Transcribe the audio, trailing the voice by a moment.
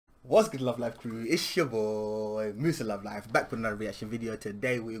What's good, Love Life crew? It's your boy MUSA Love Life, back with another reaction video.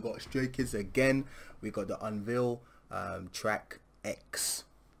 Today we got Stray Kids again. We got the UNVEIL track X.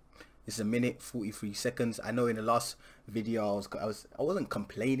 It's a minute 43 seconds. I know in the last video I wasn't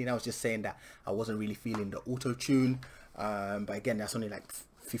complaining. I was just saying that I wasn't really feeling the auto tune. But again, that's only like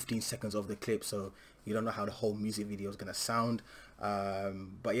 15 seconds of the clip, so you don't know how the whole music video is gonna sound.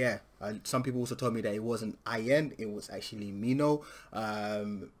 But yeah, some people also told me that it wasn't IN, it was actually Mino,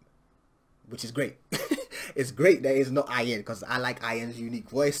 which is great. It's great that it's not IN, because I like IN's unique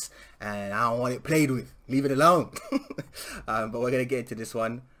voice and I don't want it played with. Leave it alone. But we're gonna get into this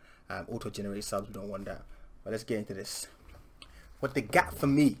one. Auto generate subs, we don't want that. But let's get into this. What they got for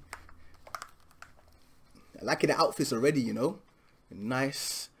me? I like the outfits already, you know,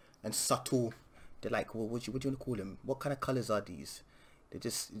 nice and subtle. They're like, well, what do you want to call them? What kind of colors are these? They're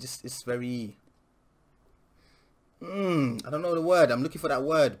just it's very I don't know the word. I'm looking for that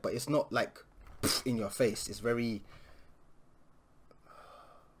word, but it's not like in your face. It's very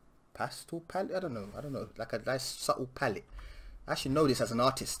pastel palette. I don't know, like a nice subtle palette. I should know this as an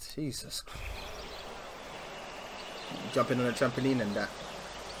artist. Jesus, jumping on a trampoline and that.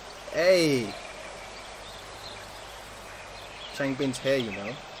 Hey, Changbin's hair, you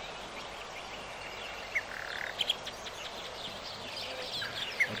know.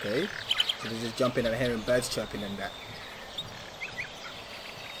 Okay, so they're just jumping and hearing birds chirping and that.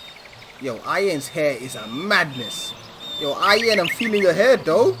 Yo, Ian's hair is a madness. Yo, Ian, I'm feeling your hair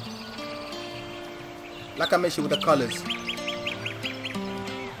though. Like I mentioned with the colors.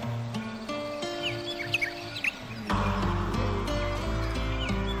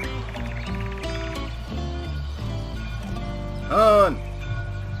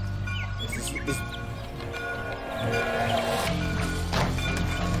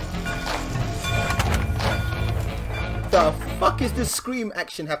 The fuck is this scream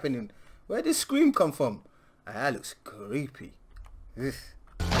action happening? Where did scream come from? That looks creepy. Ugh.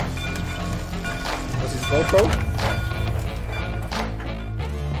 What's his GoPro?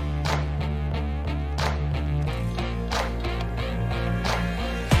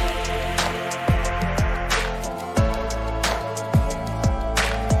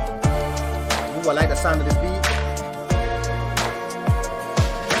 Ooh, I like the sound of this beat.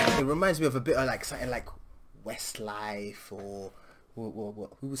 It reminds me of a bit of like something like Westlife or who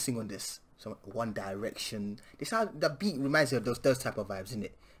will sing on this? Some One Direction. This how the beat reminds me of those type of vibes, isn't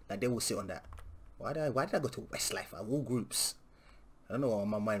it? Like they will sit on that. Why did I go to Westlife? Of all groups, I don't know why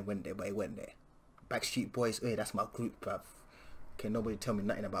my mind went there, but it went there. Backstreet Boys. Hey, that's my group, bruv. Okay, nobody tell me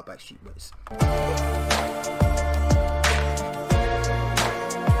nothing about Backstreet Boys.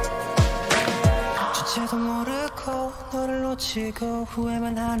 주체도 모르고 너를 놓치고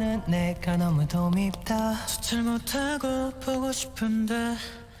후회만 하는 내가 너무도 밉다. 수틀 못하고 보고 싶은데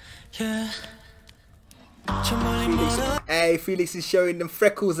yeah. Hey, Felix is showing them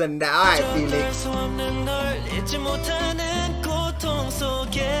freckles and that. Alright, Felix.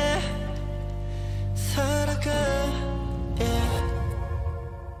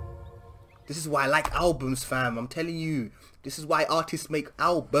 This is why I like albums, fam. I'm telling you. This is why artists make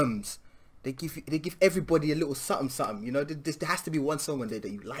albums. They give everybody a little something, you know. There has to be one song on there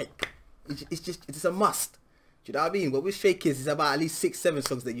that you like. It's a must. Do you know what I mean? But with Stray Kids, it's about at least 6-7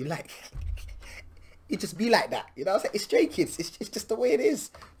 songs that you like. It just be like that, you know. It's Stray Kids. It's just the way it is.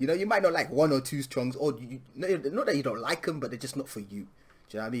 You know, you might not like 1 or 2 songs, or not that you don't like them, but they're just not for you.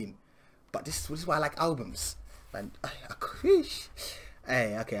 Do you know what I mean? But this is why I like albums. And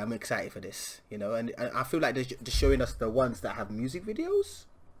hey, okay, I'm excited for this. You know, and I feel like they're just showing us the ones that have music videos.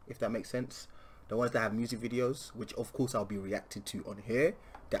 If that makes sense, the ones that have music videos, which of course I'll be reacting to on here.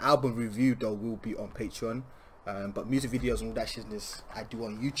 The album review though will be on Patreon, but music videos and all that shitness I do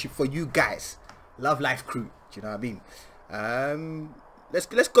on YouTube for you guys, Love Life crew. Do you know what I mean?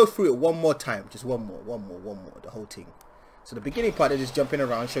 Let's go through it one more time, just one more, the whole thing. So the beginning part, they're just jumping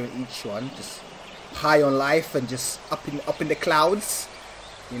around, showing each one, just high on life and just up in the clouds,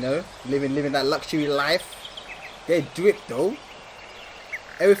 you know, living that luxury life. They do it though.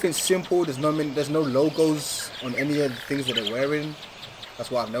 Everything's simple. There's no logos on any of the things that they're wearing. That's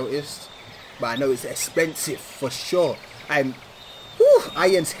what I've noticed. But I know it's expensive for sure. And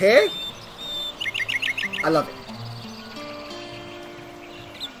Ian's hair, I love it.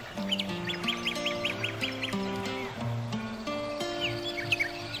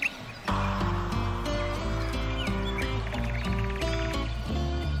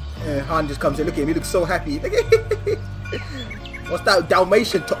 And Han just comes in. Look at him. He looks so happy. What's that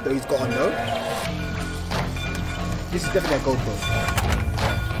Dalmatian top that he's got on though? This is definitely a GoPro.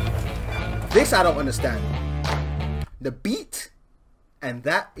 This I don't understand. The beat and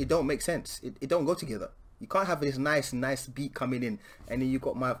that, it don't make sense. It don't go together. You can't have this nice beat coming in, and then you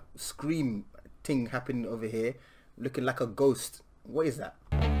got my scream thing happening over here, looking like a ghost. What is that?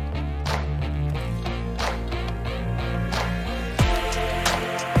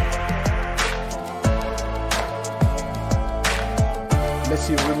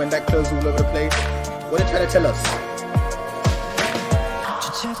 Messy room and that clothes all over the place. What are they trying to tell us? It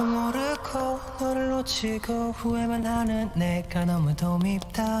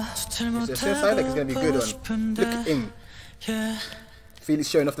sounds like it's going to be good one. Look at him. Felix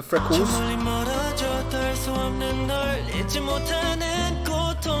showing off the freckles.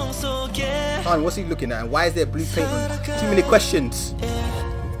 What's he looking at? And why is there blue paint on? Too many questions.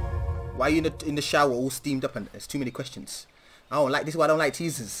 Why are you in the shower all steamed up? And there's too many questions. I don't like this. Is why I don't like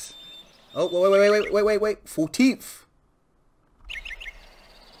teasers. Oh, wait. 14th.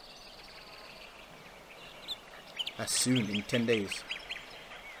 That's soon, in 10 days.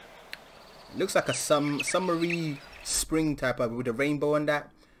 Looks like a summery spring type of with a rainbow on that.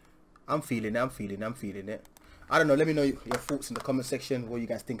 I'm feeling it. I don't know. Let me know your thoughts in the comment section. What you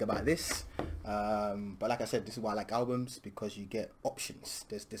guys think about this. But like I said, this is why I like albums, because you get options.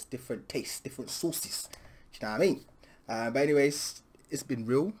 There's different tastes, different sauces. You know what I mean? But anyways, it's been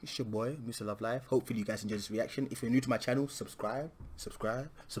real. It's your boy, MUSA Love Life. Hopefully you guys enjoyed this reaction. If you're new to my channel, subscribe.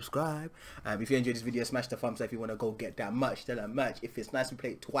 If you enjoyed this video, smash the thumbs up. If you want to go get that merch, tell that merch. If it's nice, we play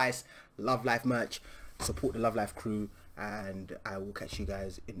it twice. Love Life merch. Support the Love Life crew. And I will catch you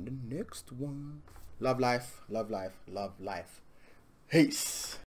guys in the next one. Love life. Peace.